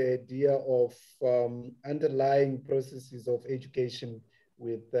like the idea of underlying processes of education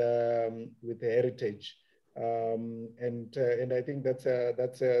with heritage, and I think that's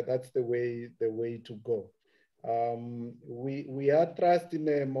the way to go. We are thrust in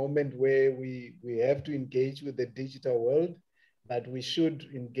a moment where we have to engage with the digital world, but we should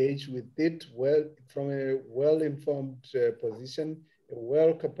engage with it from a well-informed position, a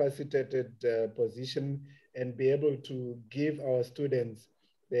well-capacitated position, and be able to give our students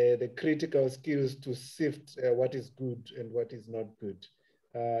the critical skills to sift what is good and what is not good.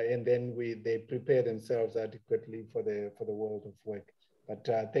 And then they prepare themselves adequately for the world of work. But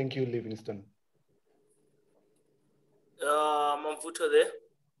thank you, Livingstone. Mamvuto there.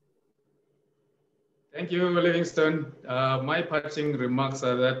 Thank you, Livingstone. My parting remarks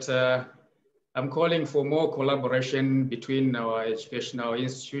are that I'm calling for more collaboration between our educational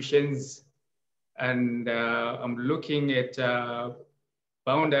institutions, and I'm looking at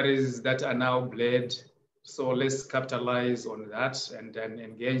boundaries that are now blurred. So let's capitalize on that and then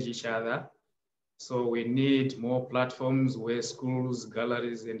engage each other. So we need more platforms where schools,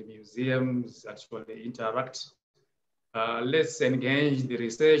 galleries, and museums actually interact. Let's engage the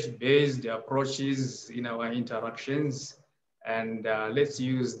research-based approaches in our interactions, and let's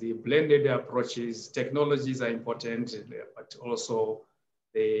use the blended approaches. Technologies are important, but also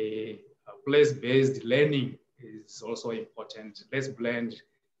the place-based learning is also important. Let's blend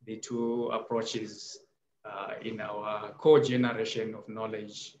the two approaches in our co-generation of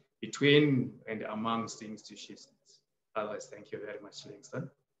knowledge between and amongst institutions. Otherwise, thank you very much, Livingstone.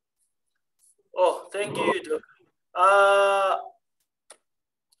 Oh, thank you, Doc.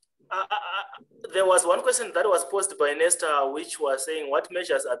 There was one question that was posed by Nesta, which was saying what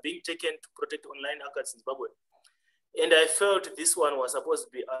measures are being taken to protect online archives in Zimbabwe. And I felt this one was supposed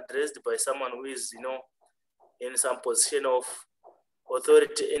to be addressed by someone who is, in some position of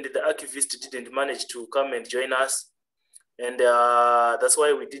authority, and the archivist didn't manage to come and join us. And that's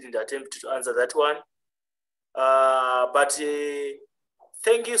why we didn't attempt to answer that one. But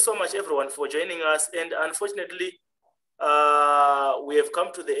thank you so much, everyone, for joining us. And unfortunately, we have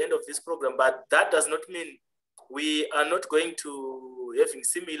come to the end of this program, but that does not mean we are not going to having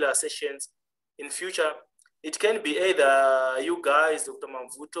similar sessions in future. It can be either you guys, Dr.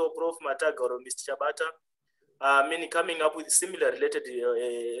 Mamvuto, Prof. Mataga, or Mr. Chabata, coming up with similar related,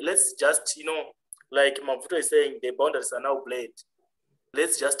 let's just, like Mamvuto is saying, the boundaries are now blurred.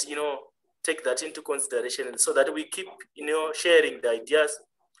 Let's just, take that into consideration so that we keep, sharing the ideas,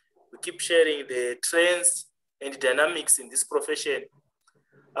 we keep sharing the trends and dynamics in this profession.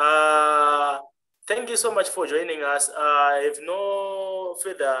 Thank you so much for joining us. I have no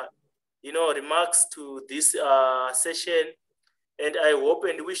further, remarks to this session, and I hope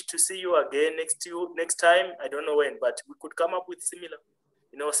and wish to see you again next time. I don't know when, but we could come up with similar,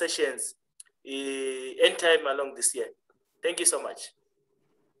 sessions anytime along this year. Thank you so much.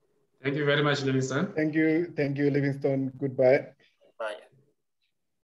 Thank you very much, Livingstone. Thank you, Livingstone. Goodbye.